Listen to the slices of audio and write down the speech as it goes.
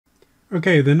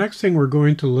Okay, the next thing we're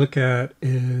going to look at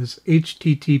is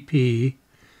HTTP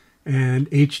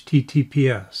and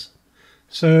HTTPS.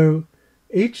 So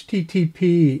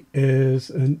HTTP is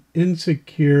an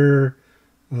insecure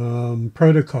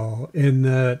protocol in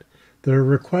that the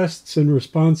requests and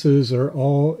responses are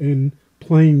all in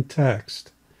plain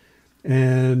text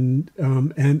and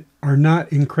are not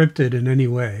encrypted in any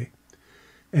way.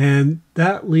 And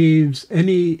that leaves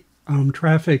any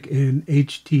traffic in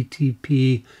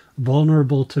HTTP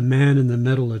vulnerable to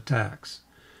man-in-the-middle attacks.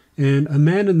 And a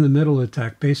man-in-the-middle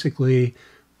attack, basically,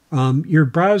 your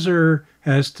browser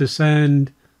has to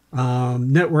send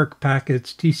network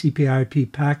packets,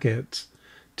 TCP/IP packets,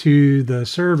 to the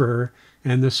server,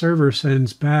 and the server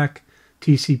sends back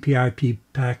TCP/IP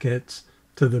packets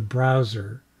to the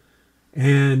browser.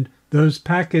 And those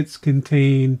packets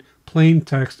contain plain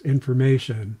text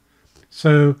information.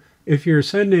 So if you're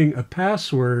sending a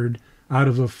password out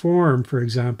of a form, for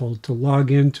example, to log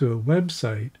into a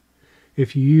website,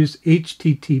 if you use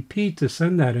HTTP to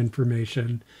send that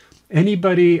information,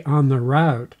 anybody on the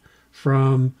route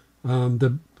from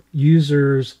the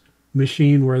user's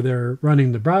machine where they're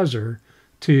running the browser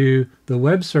to the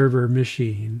web server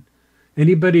machine,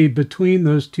 anybody between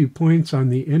those 2 points on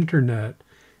the internet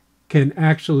can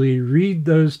actually read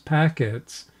those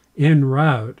packets en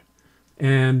route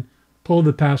and pull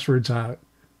the passwords out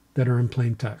that are in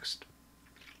plain text.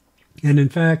 And in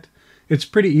fact, it's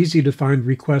pretty easy to find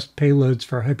request payloads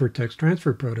for hypertext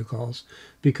transfer protocols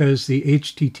because the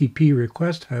HTTP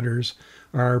request headers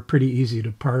are pretty easy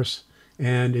to parse,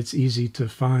 and it's easy to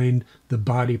find the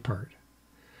body part.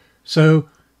 So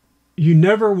you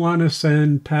never want to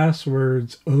send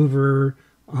passwords over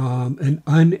an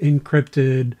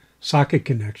unencrypted socket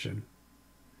connection.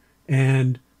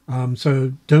 And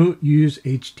so don't use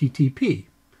HTTP.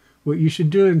 What you should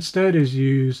do instead is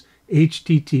use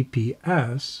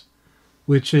HTTPS,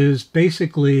 which is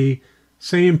basically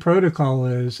same protocol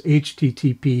as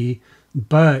HTTP,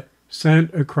 but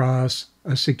sent across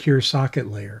a secure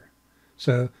socket layer.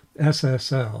 So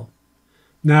SSL.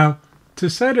 Now, to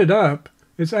set it up,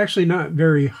 it's actually not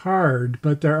very hard,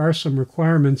 but there are some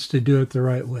requirements to do it the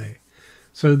right way.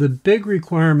 So the big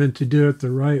requirement to do it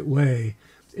the right way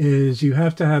is you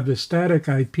have to have a static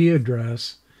IP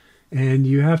address, and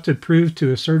you have to prove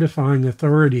to a certifying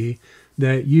authority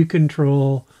that you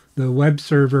control the web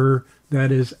server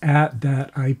that is at that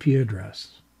IP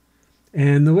address.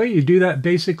 And the way you do that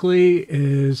basically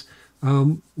is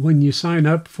when you sign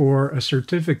up for a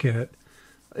certificate,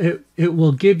 it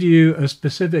will give you a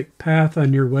specific path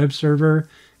on your web server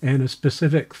and a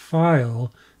specific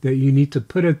file that you need to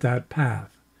put at that path.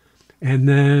 And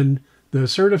then the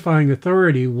certifying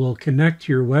authority will connect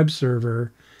to your web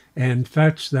server and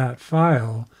fetch that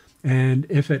file. And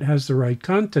if it has the right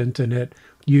content in it,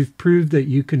 you've proved that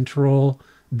you control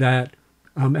that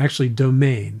actually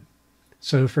domain.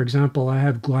 So for example, I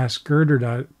have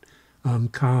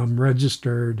glassgirder.com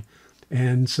registered.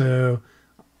 And so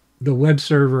the web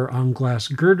server on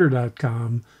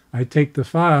glassgirder.com, I take the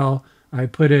file, I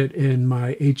put it in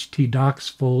my htdocs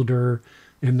folder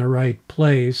in the right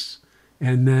place,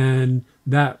 and then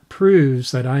that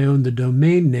proves that I own the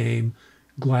domain name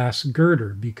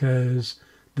glassgirder, because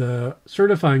the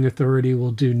certifying authority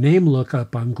will do name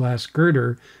lookup on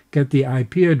glassgirder, get the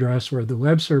IP address where the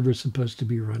web server is supposed to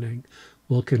be running,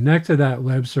 will connect to that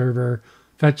web server,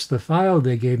 fetch the file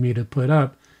they gave me to put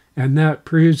up, and that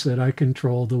proves that I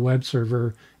control the web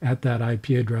server at that IP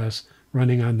address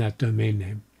running on that domain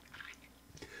name.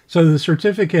 So the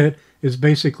certificate is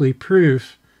basically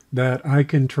proof that I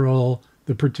control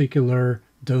the particular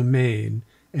domain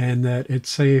and that it's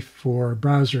safe for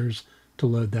browsers to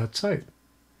load that site.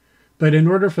 But in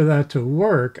order for that to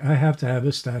work, I have to have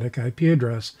a static IP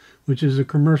address, which is a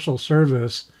commercial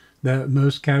service that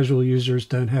most casual users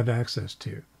don't have access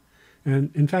to.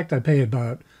 And in fact, I pay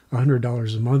about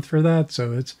 $100 a month for that,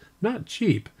 so it's not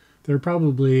cheap. I could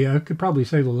probably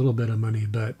save a little bit of money,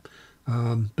 but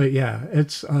yeah,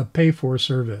 it's a pay-for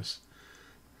service.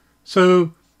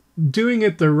 So doing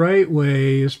it the right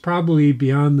way is probably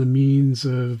beyond the means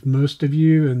of most of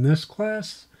you in this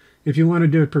class. If you want to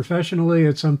do it professionally,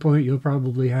 at some point you'll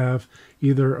probably have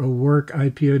either a work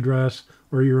IP address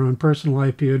or your own personal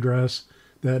IP address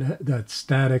that's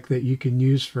static that you can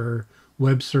use for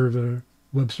web server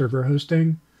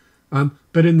hosting.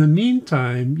 But in the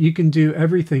meantime, you can do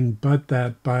everything but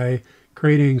that by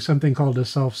creating something called a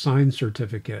self-signed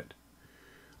certificate.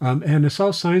 And a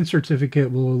self-signed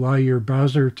certificate will allow your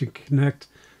browser to connect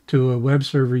to a web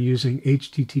server using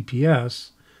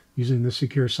HTTPS, using the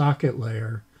secure socket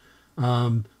layer.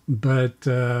 But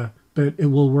it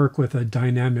will work with a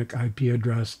dynamic IP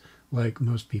address like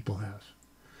most people have.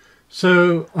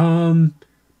 So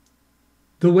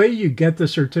the way you get the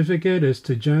certificate is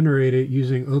to generate it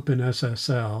using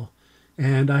OpenSSL.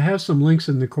 And I have some links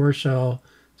in the core shell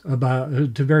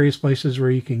about to various places where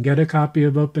you can get a copy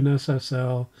of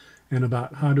OpenSSL and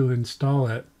about how to install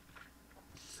it.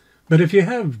 But if you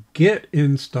have Git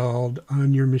installed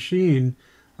on your machine,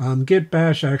 Git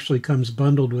Bash actually comes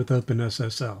bundled with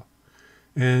OpenSSL.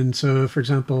 And so, for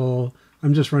example,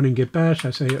 I'm just running Git Bash. I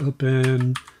say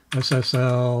OpenSSL-H,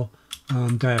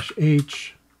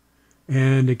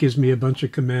 and it gives me a bunch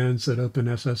of commands that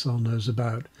OpenSSL knows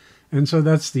about. And so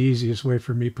that's the easiest way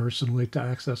for me personally to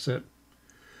access it.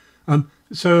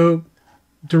 So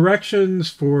directions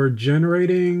for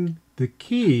generating the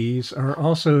keys are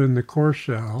also in the core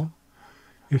shell.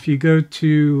 If you go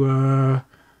to a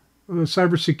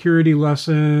cybersecurity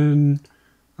lesson,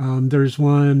 there's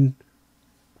one.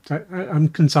 I'm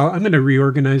going to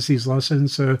reorganize these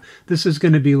lessons. So this is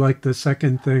going to be like the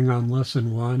second thing on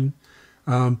lesson 1.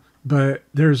 But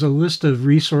there's a list of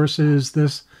resources.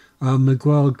 This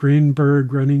Miguel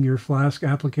Greenberg running your Flask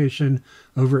application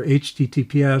over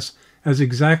HTTPS has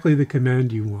exactly the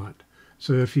command you want.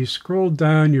 So if you scroll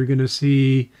down, you're going to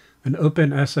see an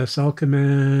OpenSSL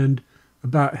command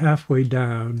about halfway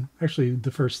down, actually the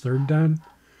first third down.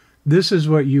 This is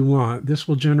what you want. This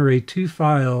will generate 2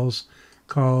 files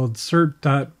called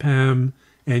cert.pem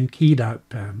and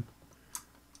key.pem.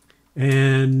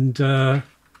 And I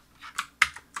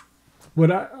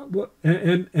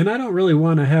don't really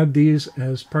want to have these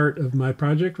as part of my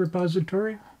project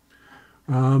repository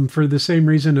for the same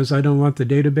reason as I don't want the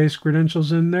database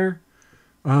credentials in there.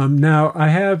 Now I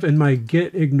have in my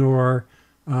git ignore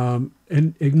and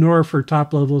ignore for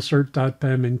top level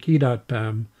cert.pem and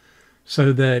key.pem,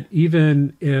 so that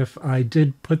even if I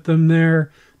did put them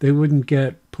there, they wouldn't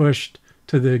get pushed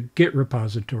to the Git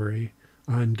repository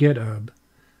on GitHub.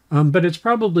 But it's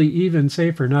probably even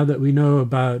safer now that we know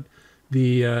about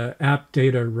the app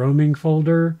data roaming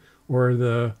folder or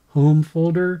the home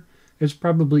folder. It's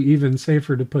probably even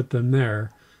safer to put them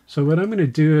there. So what I'm going to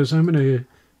do is I'm going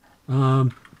to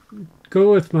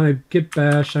go with my git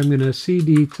bash. I'm going to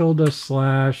cd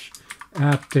 /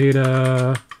 app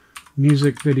data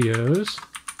music videos.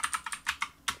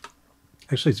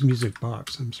 Actually, it's music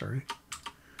box. I'm sorry.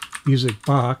 Music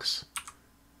box.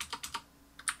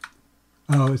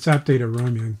 Oh, it's app data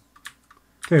roaming.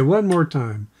 Okay, one more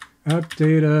time. App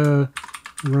data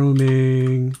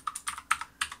roaming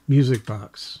music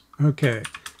box. Okay,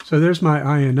 so there's my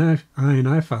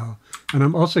INI file. And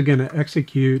I'm also going to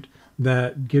execute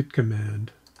that git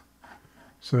command.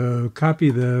 So copy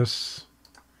this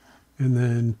and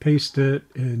then paste it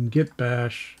in git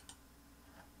bash.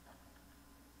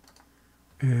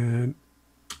 And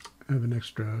I have an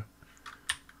extra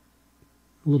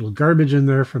little garbage in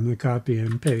there from the copy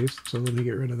and paste. So let me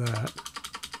get rid of that.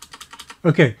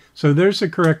 Okay, so there's the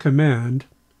correct command.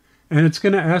 And it's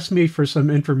going to ask me for some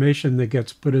information that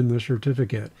gets put in the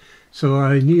certificate. So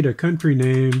I need a country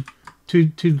name.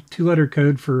 Two-letter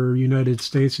code for United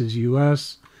States is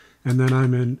US. And then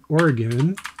I'm in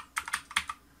Oregon.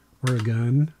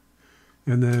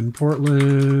 And then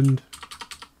Portland.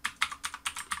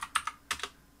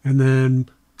 And then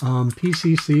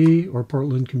PCC, or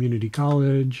Portland Community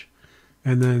College.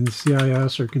 And then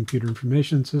CIS, or Computer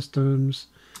Information Systems.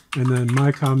 And then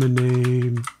my common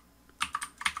name.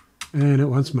 And it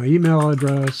wants my email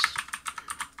address.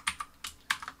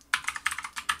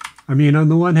 I mean, on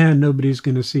the one hand, nobody's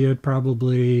going to see it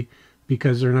probably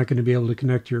because they're not going to be able to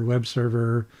connect to your web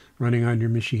server running on your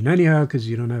machine anyhow because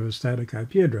you don't have a static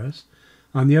IP address.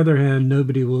 On the other hand,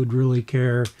 nobody would really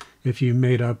care if you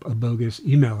made up a bogus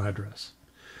email address.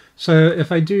 So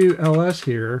if I do ls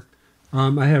here,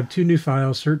 I have 2 new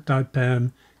files,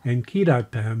 cert.pem and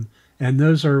key.pem, and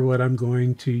those are what I'm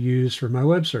going to use for my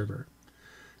web server.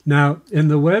 Now, in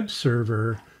the web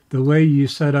server, the way you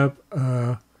set up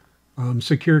a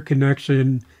secure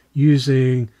connection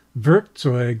using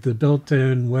Werkzeug, the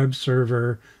built-in web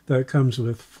server that comes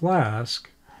with Flask,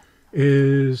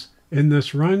 is in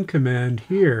this run command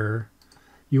here,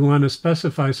 you want to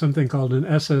specify something called an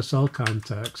SSL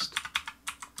context.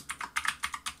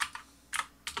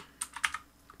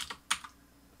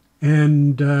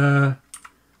 And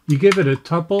you give it a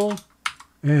tuple,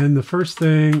 and the first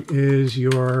thing is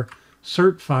your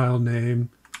cert file name,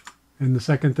 and the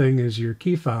second thing is your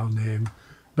key file name.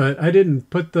 But I didn't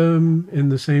put them in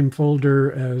the same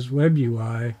folder as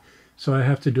WebUI, so I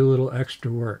have to do a little extra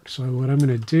work. So what I'm going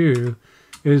to do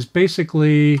is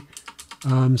basically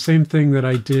same thing that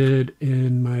I did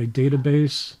in my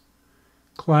database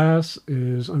class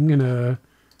is I'm going to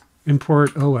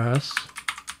import OS.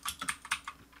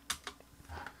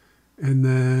 And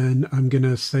then I'm going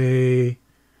to say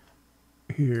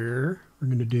here, we're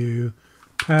going to do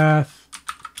path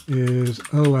is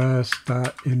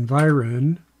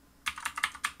os.environ.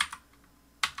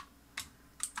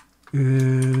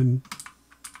 And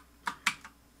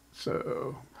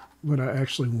so what I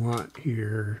actually want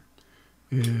here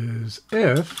is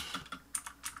if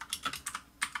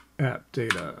app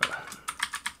data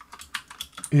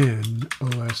in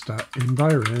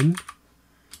os.environ,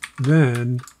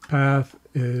 then path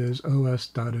is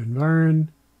os.environ,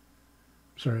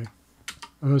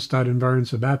 os.environ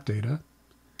sub app data,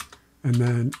 and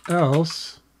then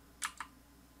else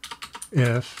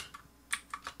if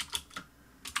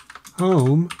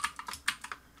home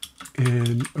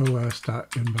in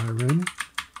os.environ,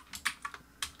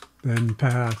 then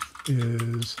path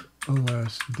is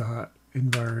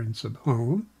os.environ sub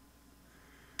home.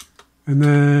 And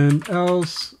then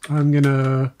else I'm going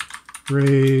to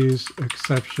raise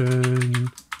exception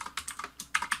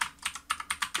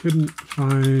couldn't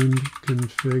find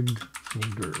config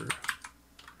folder.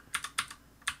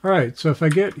 All right, so if I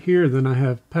get here, then I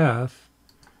have path.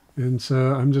 And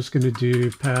so I'm just going to do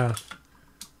path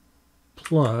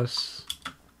plus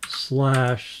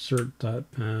slash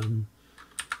cert.pem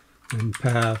and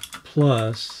path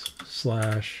plus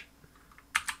slash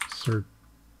cert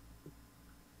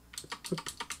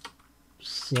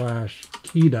slash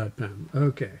key.pem.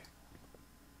 Okay.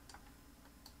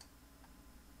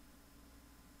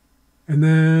 And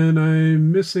then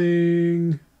I'm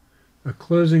missing a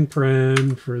closing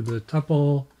paren for the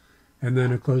tuple and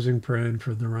then a closing paren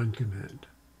for the run command.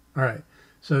 All right,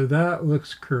 so that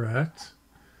looks correct.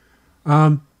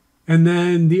 And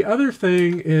then the other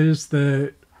thing is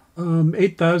that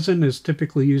 8000 is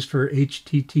typically used for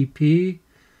HTTP.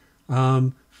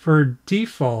 For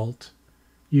default,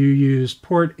 you use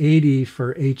port 80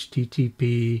 for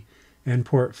HTTP and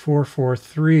port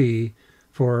 443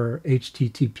 for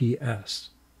HTTPS.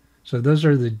 So those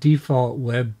are the default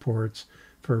web ports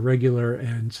for regular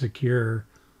and secure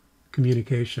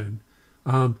communication.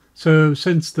 So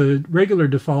since the regular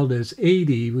default is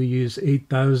 80, we use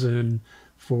 8000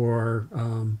 for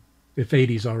if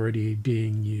 80 is already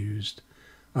being used.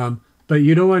 But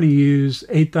you don't want to use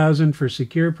 8000 for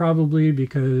secure probably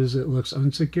because it looks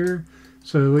unsecure.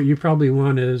 So what you probably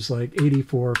want is like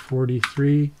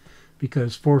 8443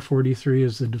 because 443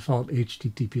 is the default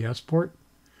HTTPS port.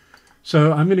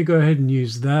 So I'm going to go ahead and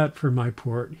use that for my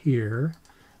port here.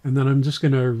 And then I'm just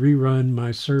going to rerun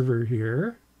my server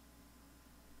here.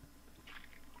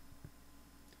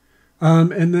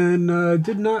 And then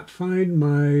did not find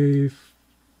my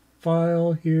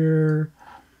file here.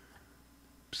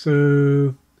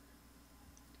 So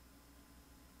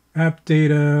app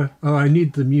data. Oh, I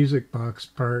need the music box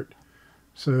part.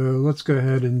 So let's go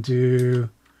ahead and do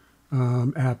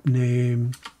app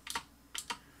name.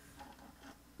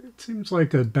 It seems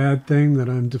like a bad thing that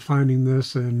I'm defining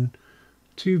this in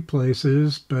two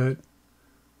places, but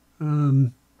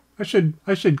I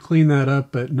should clean that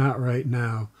up, but not right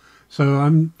now.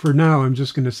 So for now I'm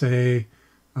just going to say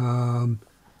I'm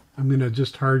going to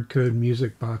just hard code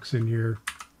music box in here,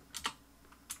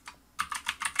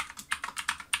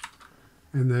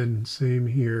 and then same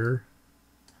here.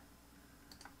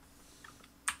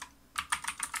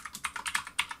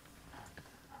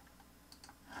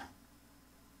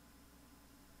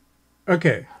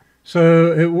 Okay,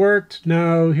 so it worked.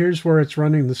 Now here's where it's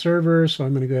running the server. So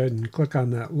I'm going to go ahead and click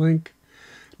on that link.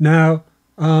 Now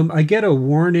I get a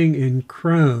warning in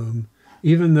Chrome,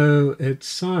 even though it's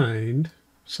signed,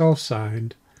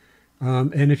 self-signed.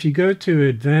 And if you go to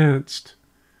advanced,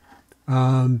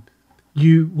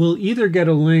 you will either get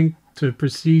a link to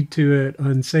proceed to it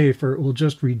unsafe, or it will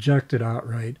just reject it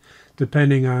outright,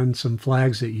 depending on some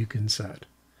flags that you can set.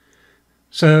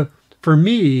 So for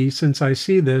me, since I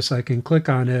see this, I can click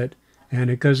on it and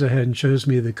it goes ahead and shows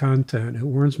me the content. It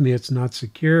warns me it's not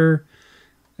secure.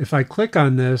 If I click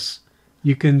on this,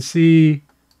 you can see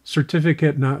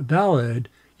certificate not valid.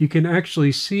 You can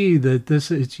actually see that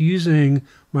it's using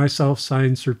my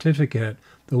self-signed certificate,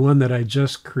 the one that I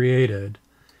just created.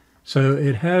 So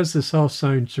it has the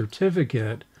self-signed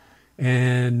certificate,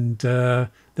 and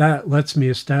that lets me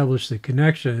establish the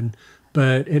connection,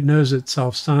 but it knows it's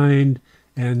self-signed,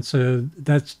 and so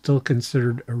that's still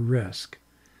considered a risk.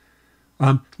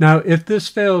 Now, if this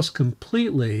fails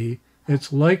completely,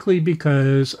 it's likely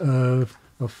because of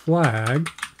a flag.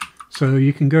 So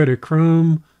you can go to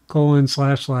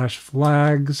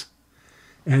Chrome://flags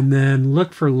and then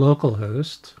look for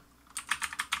localhost.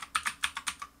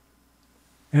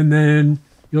 And then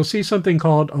you'll see something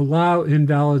called allow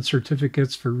invalid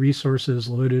certificates for resources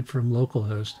loaded from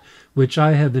localhost, which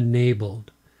I have enabled.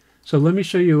 So let me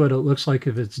show you what it looks like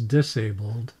if it's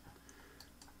disabled.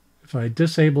 If I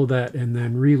disable that and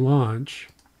then relaunch,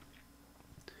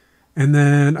 and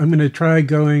then I'm going to try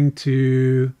going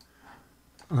to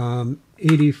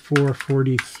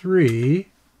 8443.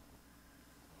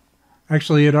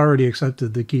 Actually, it already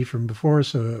accepted the key from before,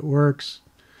 so it works.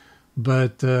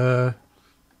 But yeah,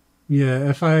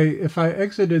 if I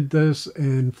exited this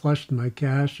and flushed my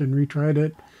cache and retried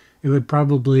it, it would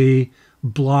probably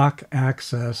block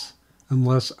access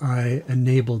unless I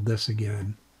enabled this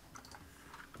again.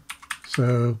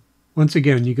 So once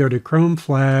again, you go to Chrome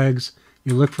flags,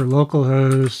 you look for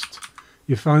localhost,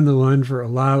 you find the one for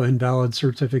allow invalid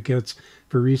certificates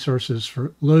for resources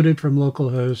loaded from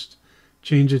localhost,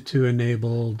 change it to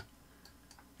enabled,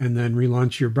 and then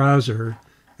relaunch your browser.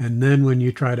 And then when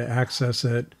you try to access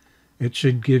it, it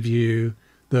should give you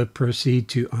the proceed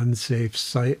to unsafe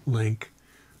site link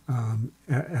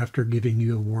after giving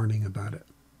you a warning about it.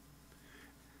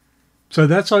 So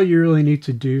that's all you really need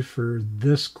to do for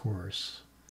this course.